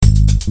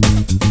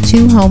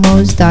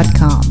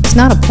twohomos.com. It's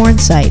not a porn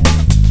site.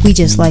 We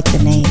just like the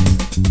name.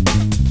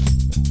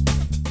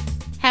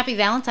 Happy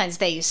Valentine's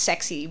Day, you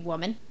sexy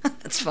woman.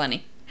 That's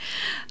funny.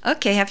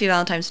 Okay, happy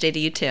Valentine's Day to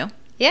you too.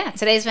 Yeah,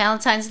 today's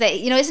Valentine's Day.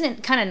 You know, isn't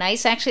it kind of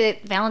nice, actually,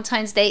 that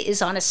Valentine's Day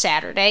is on a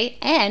Saturday,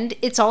 and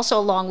it's also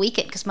a long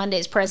weekend, because Monday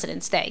is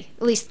President's Day,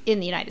 at least in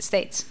the United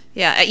States.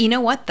 Yeah, you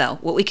know what, though?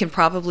 What we can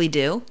probably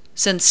do,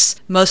 since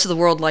most of the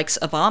world likes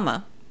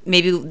Obama,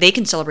 maybe they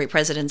can celebrate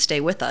President's Day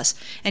with us,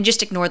 and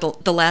just ignore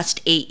the last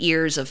 8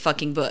 years of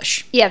fucking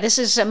Bush. Yeah, this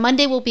is,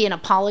 Monday will be an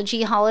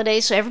apology holiday,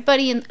 so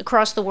everybody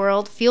across the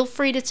world, feel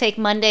free to take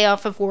Monday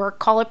off of work,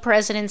 call it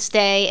President's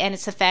Day, and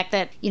it's the fact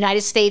that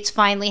United States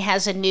finally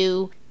has a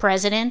new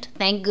president.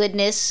 Thank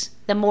goodness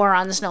the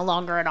moron's no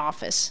longer in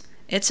office.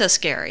 It's so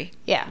scary.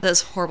 Yeah.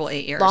 Those horrible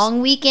 8 years.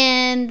 Long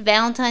weekend,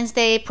 Valentine's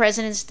Day,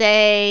 President's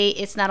Day.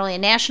 It's not only a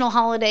national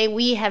holiday,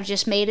 we have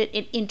just made it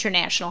an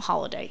international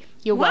holiday.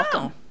 You're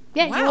welcome.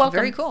 Yeah, wow, you're welcome.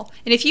 Very cool.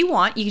 And if you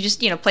want, you can just,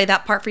 play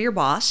that part for your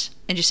boss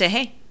and just say,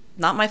 hey,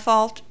 not my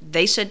fault.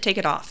 They said take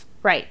it off.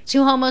 Right.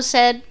 Two Homos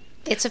said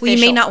it's official. Well,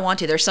 you may not want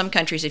to. There's some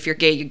countries, if you're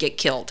gay, you get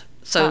killed.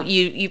 So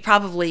you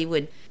probably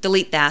would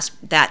delete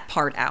that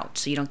part out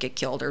so you don't get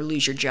killed or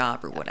lose your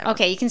job or whatever.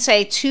 Okay, you can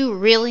say two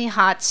really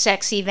hot,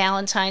 sexy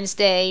Valentine's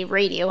Day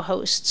radio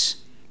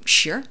hosts.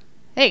 Sure.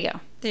 There you go.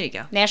 There you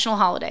go. National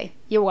holiday.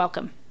 You're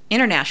welcome.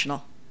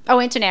 International. Oh,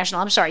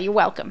 international. I'm sorry. You're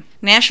welcome.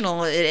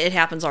 National, it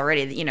happens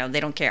already. They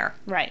don't care.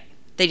 Right.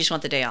 They just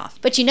want the day off.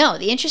 But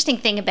the interesting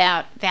thing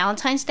about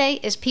Valentine's Day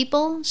is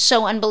people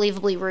so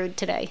unbelievably rude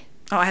today.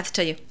 Oh, I have to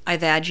tell you, I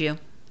vag you.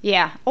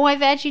 Yeah. Oh, I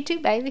vag you too,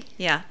 baby.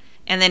 Yeah.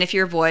 And then if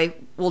you're a boy,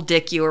 we'll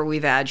dick you or we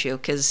vag you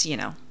because,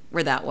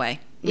 we're that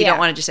way. We don't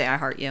want to just say, I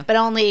heart you. But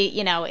only,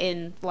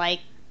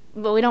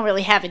 well, we don't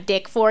really have a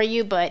dick for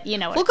you, but,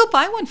 We'll go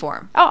buy one for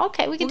him. Oh,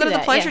 okay, we can do that. We'll go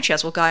to the pleasure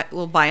chest.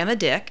 We'll buy him a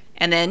dick.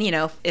 And then,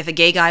 if a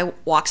gay guy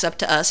walks up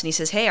to us and he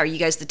says, hey, are you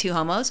guys the two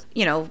homos?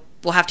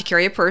 We'll have to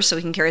carry a purse so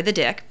we can carry the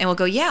dick. And we'll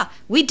go, yeah,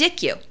 we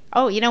dick you.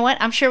 Oh, you know what?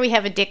 I'm sure we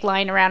have a dick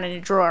lying around in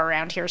a drawer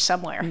around here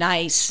somewhere.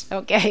 Nice.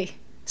 Okay.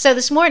 So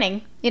this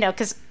morning,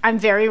 because I'm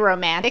very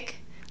romantic.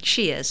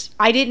 She is.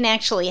 I didn't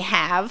actually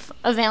have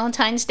a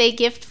Valentine's Day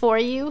gift for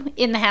you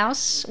in the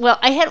house. Well,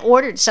 I had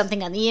ordered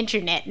something on the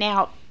internet.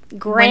 Now,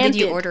 granted... When did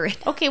you order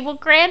it? Okay, well,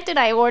 granted,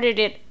 I ordered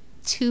it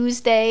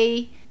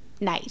Tuesday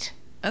night.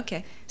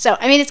 Okay. So,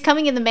 it's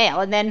coming in the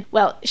mail. And then,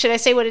 well, should I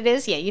say what it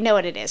is? Yeah, you know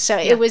what it is. So,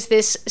 It was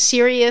this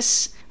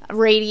Sirius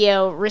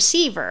radio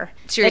receiver.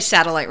 Sirius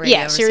satellite radio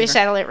receiver. Yeah, Sirius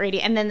satellite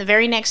radio. And then the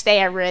very next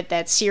day I read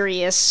that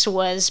Sirius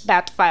was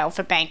about to file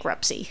for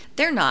bankruptcy.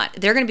 They're not.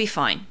 They're going to be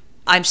fine.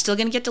 I'm still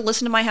going to get to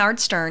listen to my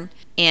Howard Stern,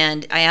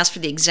 and I asked for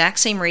the exact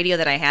same radio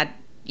that I had,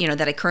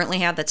 that I currently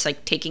have that's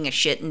like taking a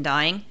shit and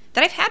dying,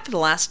 that I've had for the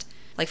last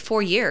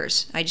 4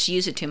 years. I just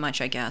use it too much,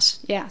 I guess.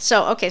 Yeah.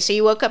 So, okay, so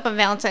you woke up on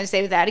Valentine's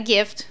Day without a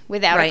gift,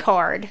 without a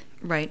card.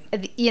 Right.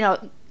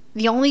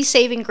 The only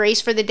saving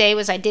grace for the day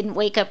was I didn't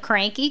wake up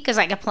cranky because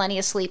I got plenty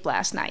of sleep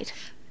last night.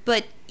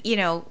 But,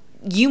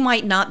 you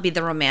might not be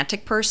the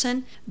romantic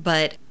person,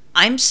 but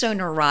I'm so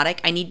neurotic,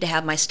 I need to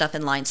have my stuff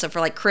in line. So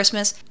for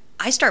Christmas,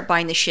 I start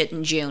buying the shit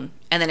in June,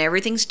 and then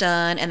everything's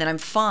done, and then I'm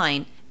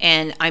fine,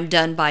 and I'm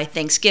done by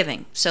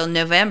Thanksgiving. So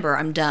November,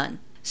 I'm done.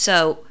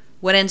 So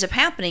what ends up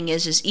happening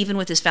is even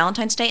with this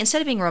Valentine's Day,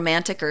 instead of being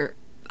romantic or,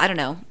 I don't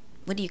know,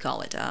 what do you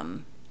call it?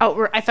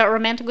 Oh, I thought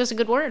romantic was a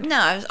good word. No,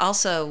 I was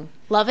also...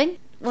 Loving?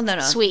 Well,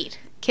 no. Sweet.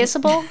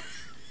 Kissable?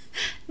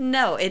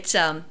 No, it's,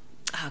 oh,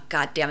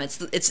 God damn, it's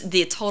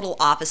the total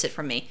opposite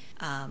from me.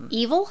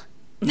 Evil?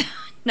 No,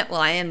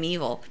 well, I am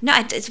evil. No,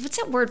 what's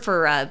that word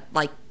for,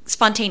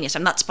 spontaneous.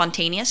 I'm not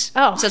spontaneous.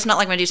 Oh. So it's not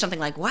like when I do something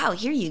like, wow,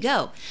 here you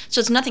go. So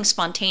it's nothing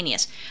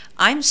spontaneous.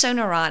 I'm so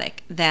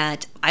neurotic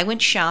that I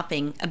went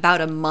shopping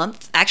about a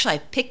month.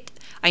 Actually,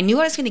 I knew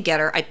what I was going to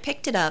get her. I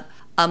picked it up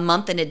a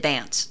month in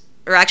advance.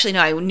 Or actually, no,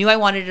 I knew I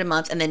wanted it a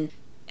month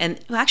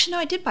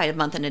I did buy it a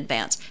month in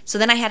advance. So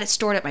then I had it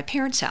stored at my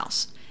parents'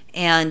 house.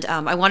 And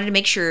I wanted to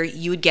make sure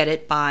you would get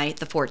it by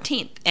the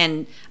 14th.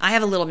 And I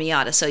have a little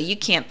Miata, so you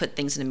can't put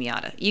things in a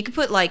Miata. You could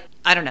put,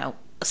 I don't know,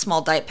 a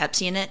small Diet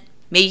Pepsi in it.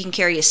 Maybe you can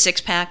carry a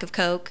 6-pack of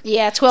Coke.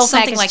 Yeah, 12-pack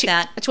something like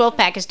that. A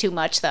 12-pack is too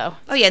much, though.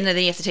 Oh, yeah, and then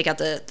you have to take out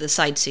the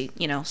side seat,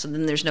 so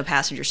then there's no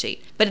passenger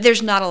seat. But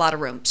there's not a lot of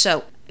room.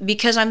 So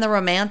because I'm the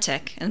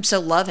romantic and I'm so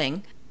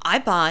loving, I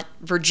bought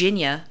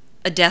Virginia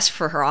a desk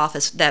for her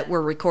office that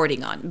we're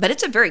recording on. But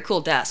it's a very cool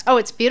desk. Oh,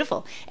 it's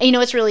beautiful. And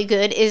what's really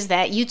good is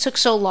that you took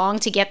so long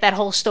to get that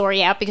whole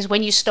story out, because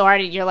when you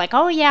started, you're like,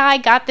 oh, yeah, I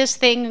got this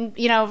thing,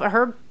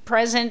 her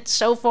present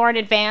so far in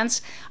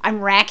advance.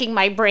 I'm racking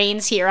my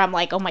brains here. I'm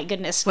like, oh my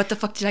goodness. What the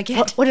fuck did I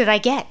get? What did I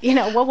get?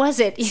 What was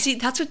it? You see,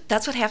 that's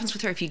what happens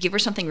with her. If you give her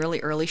something really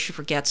early, she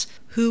forgets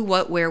who,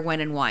 what, where,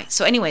 when, and why.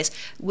 So anyways,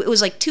 it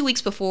was 2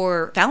 weeks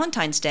before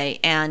Valentine's Day,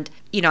 and,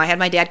 I had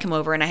my dad come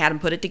over and I had him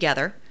put it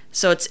together.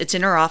 So it's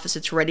in her office.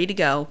 It's ready to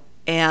go.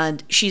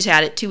 And she's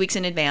had it 2 weeks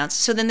in advance.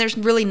 So then there's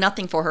really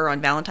nothing for her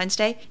on Valentine's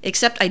Day,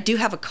 except I do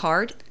have a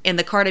card. And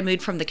the card I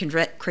moved from the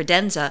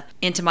credenza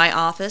into my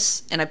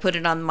office, and I put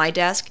it on my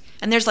desk.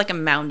 And there's a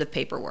mound of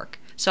paperwork.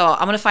 So I'm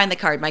going to find the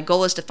card. My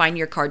goal is to find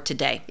your card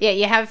today. Yeah,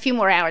 you have a few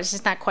more hours.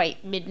 It's not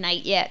quite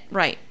midnight yet.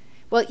 Right.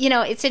 Well,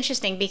 it's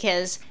interesting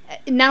because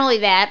not only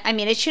that, I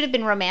mean, it should have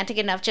been romantic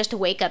enough just to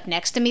wake up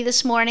next to me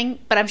this morning,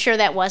 but I'm sure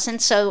that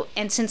wasn't. So,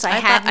 and since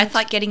I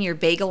thought getting your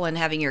bagel and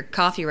having your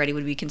coffee ready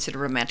would be considered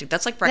romantic.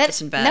 That's like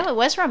breakfast in bed. No, it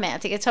was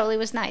romantic. It totally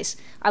was nice.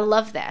 I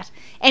love that.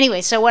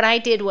 Anyway, so what I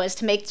did was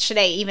to make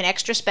today even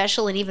extra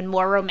special and even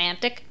more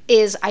romantic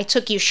is I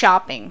took you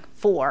shopping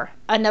for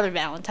another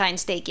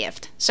Valentine's Day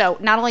gift. So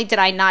not only did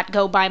I not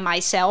go by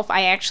myself,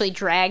 I actually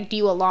dragged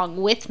you along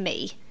with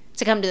me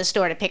to come to the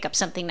store to pick up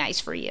something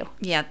nice for you.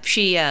 Yeah,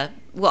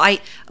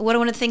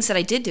 one of the things that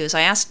I did do is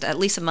I asked at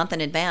least a month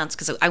in advance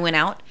because I went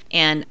out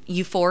and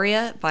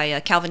Euphoria by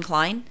Calvin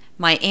Klein.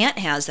 My aunt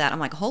has that. I'm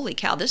like, holy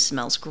cow, this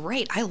smells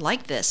great. I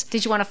like this.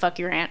 Did you want to fuck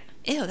your aunt?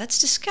 Ew, that's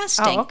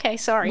disgusting. Oh, okay,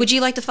 sorry. Would you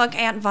like to fuck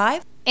Aunt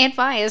Vi? Aunt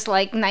Vi is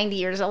like 90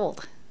 years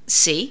old.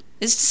 See?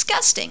 It's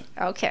disgusting.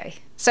 Okay.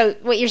 So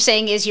what you're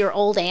saying is your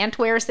old aunt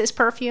wears this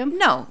perfume?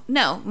 No.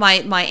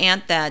 My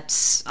aunt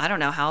that's, I don't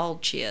know how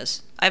old she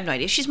is. I have no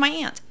idea. She's my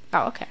aunt.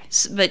 Oh, okay.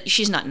 But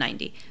she's not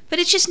 90. But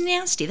it's just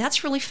nasty.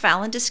 That's really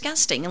foul and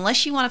disgusting,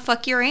 unless you want to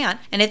fuck your aunt.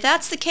 And if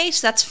that's the case,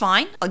 that's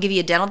fine. I'll give you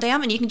a dental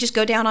dam, and you can just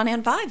go down on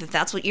Aunt Vive if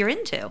that's what you're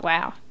into.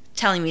 Wow.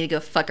 Telling me to go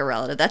fuck a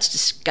relative. That's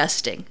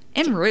disgusting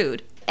and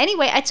rude.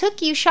 Anyway, I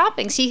took you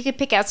shopping so you could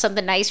pick out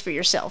something nice for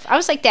yourself. I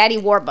was like Daddy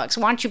Warbucks.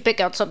 Why don't you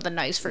pick out something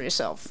nice for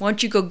yourself? Why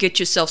don't you go get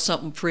yourself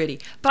something pretty?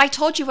 But I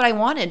told you what I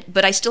wanted,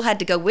 but I still had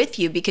to go with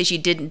you because you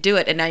didn't do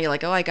it. And now you're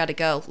like, oh, I got to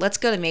go. Let's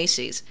go to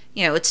Macy's.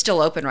 It's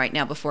still open right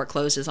now before it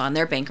closes on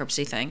their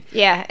bankruptcy thing.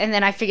 Yeah, and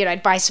then I figured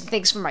I'd buy some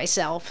things for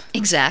myself.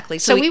 Exactly.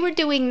 So we were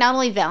doing not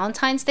only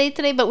Valentine's Day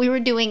today, but we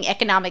were doing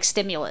economic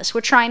stimulus.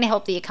 We're trying to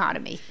help the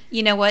economy.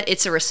 You know what?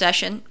 It's a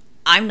recession.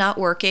 I'm not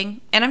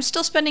working, and I'm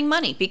still spending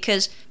money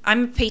because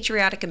I'm a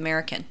patriotic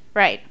American.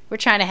 Right. We're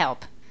trying to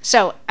help.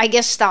 So I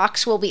guess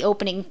stocks will be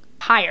opening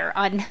higher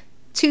on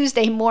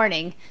Tuesday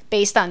morning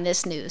based on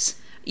this news.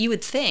 You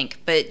would think,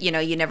 but,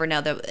 you never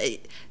know.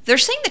 They're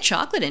saying the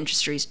chocolate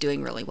industry is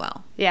doing really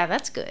well. Yeah,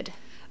 that's good.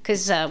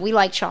 Because we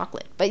like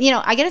chocolate. But,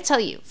 I got to tell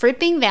you, for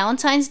it being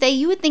Valentine's Day,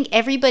 you would think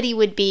everybody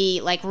would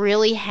be, like,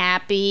 really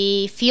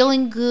happy,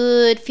 feeling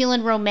good,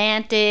 feeling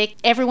romantic.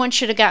 Everyone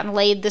should have gotten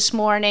laid this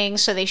morning,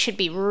 so they should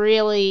be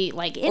really,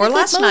 like, in a good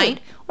last mood.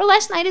 night. Or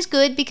last night is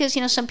good because,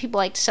 some people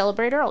like to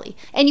celebrate early.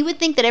 And you would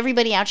think that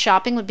everybody out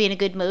shopping would be in a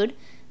good mood.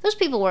 Those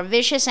people were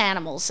vicious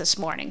animals this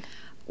morning.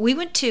 We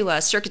went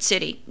to Circuit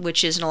City,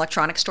 which is an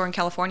electronics store in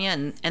California,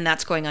 and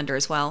that's going under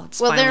as well.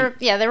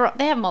 They have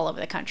them all over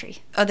the country.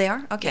 Oh, they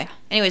are? Okay. Yeah.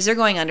 Anyways, they're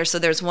going under, so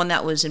there's one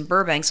that was in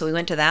Burbank, so we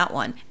went to that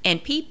one.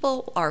 And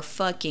people are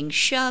fucking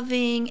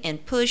shoving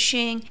and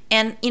pushing.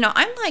 And,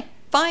 I'm like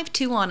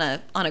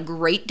 5'2" on a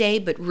great day,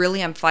 but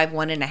really I'm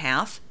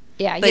 5'1.5".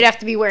 Yeah, you'd have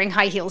to be wearing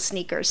high heel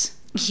sneakers.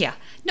 Yeah.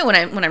 No, when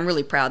I'm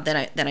really proud, then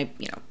I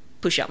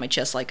push out my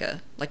chest like a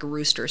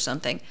rooster or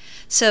something.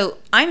 So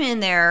I'm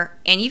in there,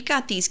 and you've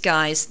got these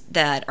guys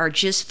that are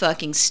just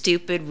fucking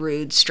stupid,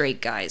 rude,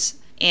 straight guys.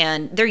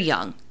 And they're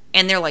young,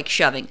 and they're like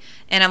shoving.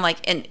 And I'm like,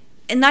 and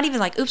not even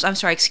like, oops, I'm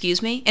sorry,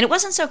 excuse me. And it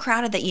wasn't so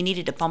crowded that you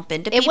needed to bump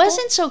into people. It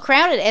wasn't so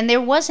crowded, and there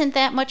wasn't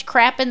that much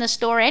crap in the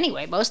store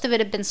anyway. Most of it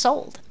had been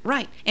sold.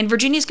 Right. And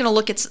Virginia's going to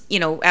look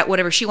at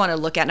whatever she wanted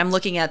to look at. And I'm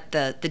looking at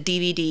the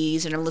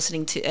DVDs, and I'm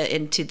listening to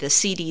into the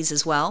CDs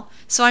as well.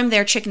 So I'm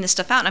there checking this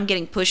stuff out, and I'm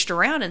getting pushed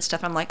around and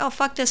stuff. I'm like, oh,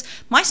 fuck this.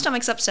 My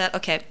stomach's upset.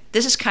 Okay,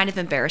 this is kind of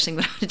embarrassing,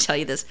 but I'm going to tell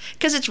you this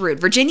because it's rude.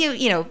 Virginia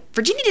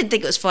didn't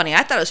think it was funny.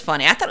 I thought it was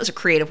funny. I thought it was a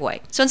creative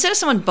way. So instead of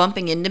someone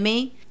bumping into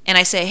me, and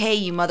I say, hey,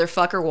 you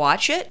motherfucker,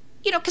 watch it,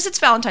 because it's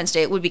Valentine's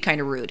Day, it would be kind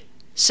of rude.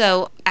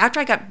 So after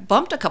I got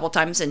bumped a couple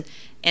times and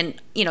the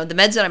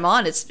meds that I'm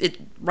on,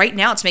 right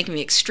now it's making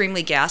me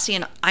extremely gassy,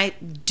 and I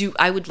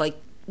would like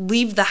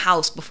leave the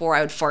house before I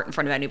would fart in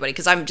front of anybody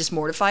because I'm just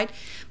mortified.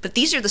 But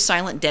these are the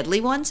silent,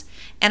 deadly ones,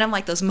 and I'm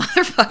like, those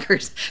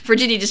motherfuckers.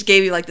 Virginia just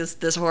gave me like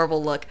this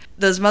horrible look.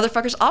 Those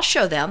motherfuckers, I'll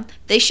show them.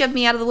 They shove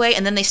me out of the way,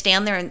 and then they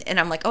stand there, and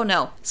I'm like, oh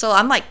no. So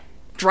I'm like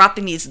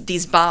dropping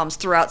these bombs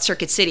throughout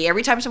Circuit City.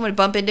 Every time someone would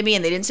bump into me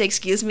and they didn't say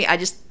excuse me, I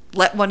just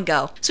let one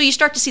go. So you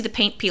start to see the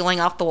paint peeling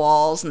off the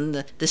walls, and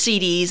the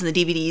CDs and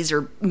the DVDs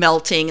are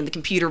melting, and the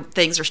computer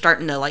things are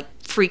starting to like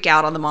freak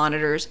out on the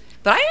monitors.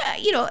 But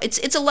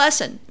it's a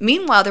lesson.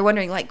 Meanwhile, they're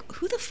wondering, like,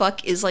 who the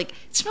fuck is, like,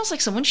 it smells like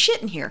someone's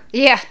shit in here.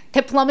 Yeah,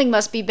 the plumbing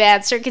must be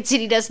bad. Circuit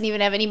City doesn't even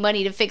have any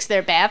money to fix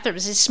their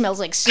bathrooms. It smells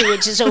like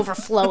sewage is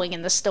overflowing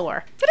in the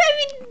store. But I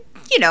mean,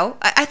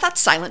 I thought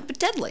silent but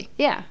deadly.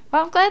 Yeah.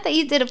 Well, I'm glad that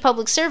you did a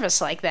public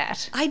service like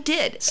that. I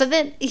did. So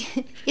then,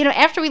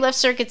 after we left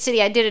Circuit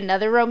City, I did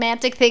another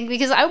romantic thing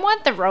because I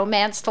want the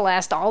romance to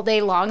last all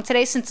day long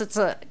today since it's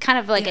a kind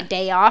of like a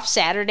day off,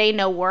 Saturday,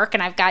 no work,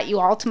 and I've got you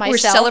all to myself.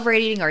 We're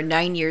celebrating our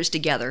 9 years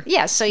together.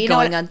 Yeah, so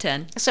going on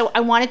 10. So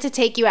I wanted to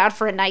take you out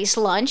for a nice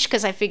lunch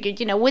because I figured,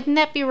 wouldn't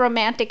that be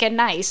romantic and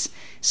nice?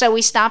 So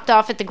we stopped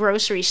off at the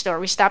grocery store.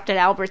 We stopped at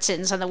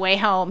Albertsons on the way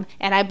home,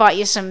 and I bought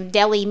you some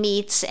deli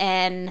meats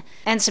and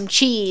some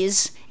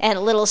cheese and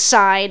a little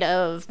side side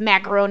of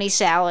macaroni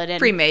salad and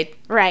Pre-made.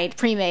 Right,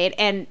 pre-made,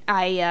 and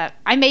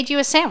I made you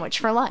a sandwich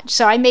for lunch.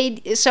 So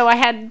I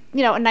had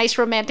a nice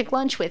romantic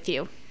lunch with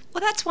you.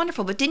 Well, that's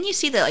wonderful. But didn't you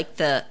see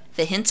the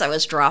hints I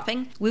was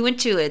dropping? We went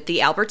to the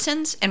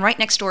Albertsons, and right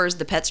next door is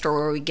the pet store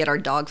where we get our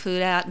dog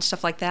food at and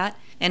stuff like that.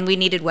 And we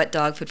needed wet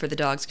dog food for the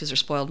dogs because they're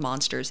spoiled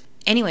monsters.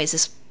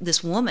 Anyways,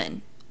 this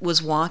woman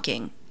was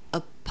walking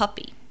a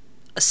puppy,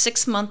 a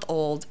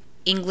 6-month-old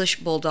English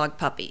bulldog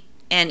puppy.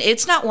 And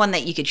it's not one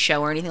that you could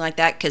show or anything like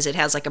that because it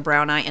has like a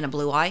brown eye and a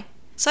blue eye.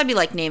 So I'd be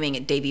like naming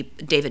it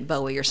David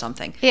Bowie or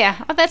something.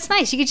 Yeah, oh, that's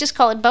nice. You could just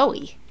call it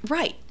Bowie.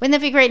 Right. Wouldn't that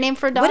be a great name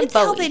for a dog? What the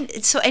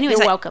hell so anyways,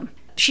 You're welcome.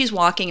 She's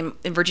walking,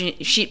 and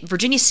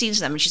Virginia sees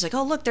them, and she's like,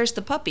 oh, look, there's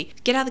the puppy.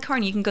 Get out of the car,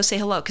 and you can go say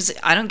hello, because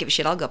I don't give a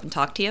shit. I'll go up and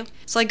talk to you.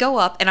 So I go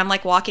up, and I'm,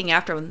 like, walking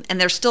after them, and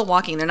they're still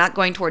walking. They're not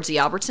going towards the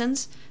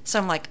Albertsons. So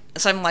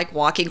I'm like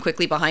walking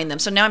quickly behind them.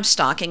 So now I'm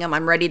stalking them.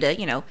 I'm ready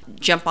to,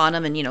 jump on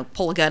them and,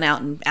 pull a gun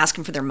out and ask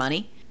them for their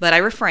money. But I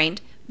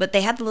refrained. But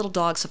they had the little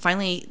dog, so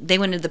finally they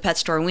went into the pet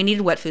store, and we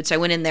needed wet food, so I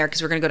went in there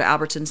because we were going to go to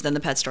Albertsons, then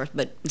the pet store,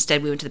 but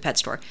instead we went to the pet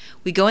store.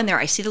 We go in there,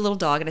 I see the little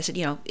dog, and I said,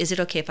 is it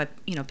okay if I,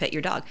 pet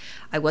your dog?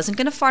 I wasn't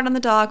going to fart on the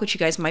dog, which you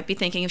guys might be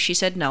thinking if she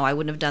said no, I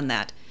wouldn't have done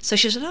that. So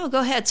she said, oh,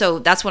 go ahead. So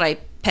that's when I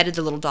petted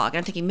the little dog, and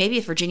I'm thinking maybe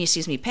if Virginia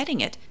sees me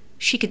petting it,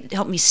 she could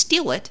help me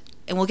steal it,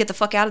 and we'll get the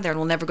fuck out of there, and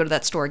we'll never go to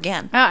that store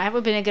again. Oh, that would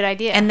have been a good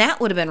idea. And that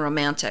would have been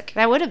romantic.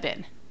 That would have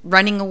been.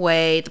 Running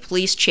away, the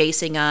police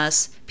chasing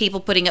us,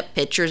 people putting up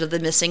pictures of the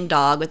missing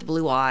dog with the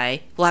blue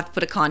eye. We'll have to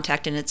put a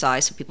contact in its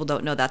eye so people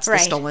don't know that's the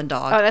stolen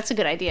dog. Oh, that's a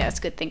good idea. That's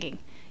good thinking.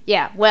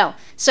 Yeah, well,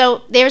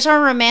 so there's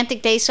our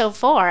romantic day so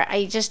far.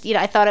 I just,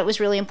 I thought it was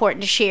really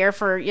important to share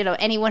for,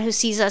 anyone who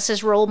sees us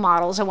as role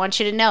models. I want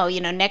you to know,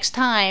 next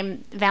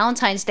time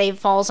Valentine's Day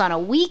falls on a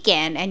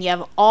weekend and you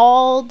have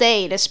all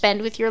day to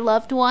spend with your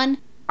loved one,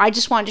 I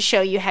just wanted to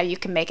show you how you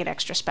can make it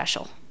extra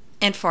special.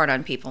 And fart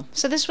on people.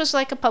 So this was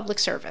like a public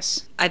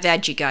service. I've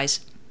had you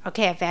guys.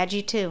 Okay, I've had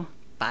you too.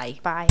 Bye.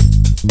 Bye.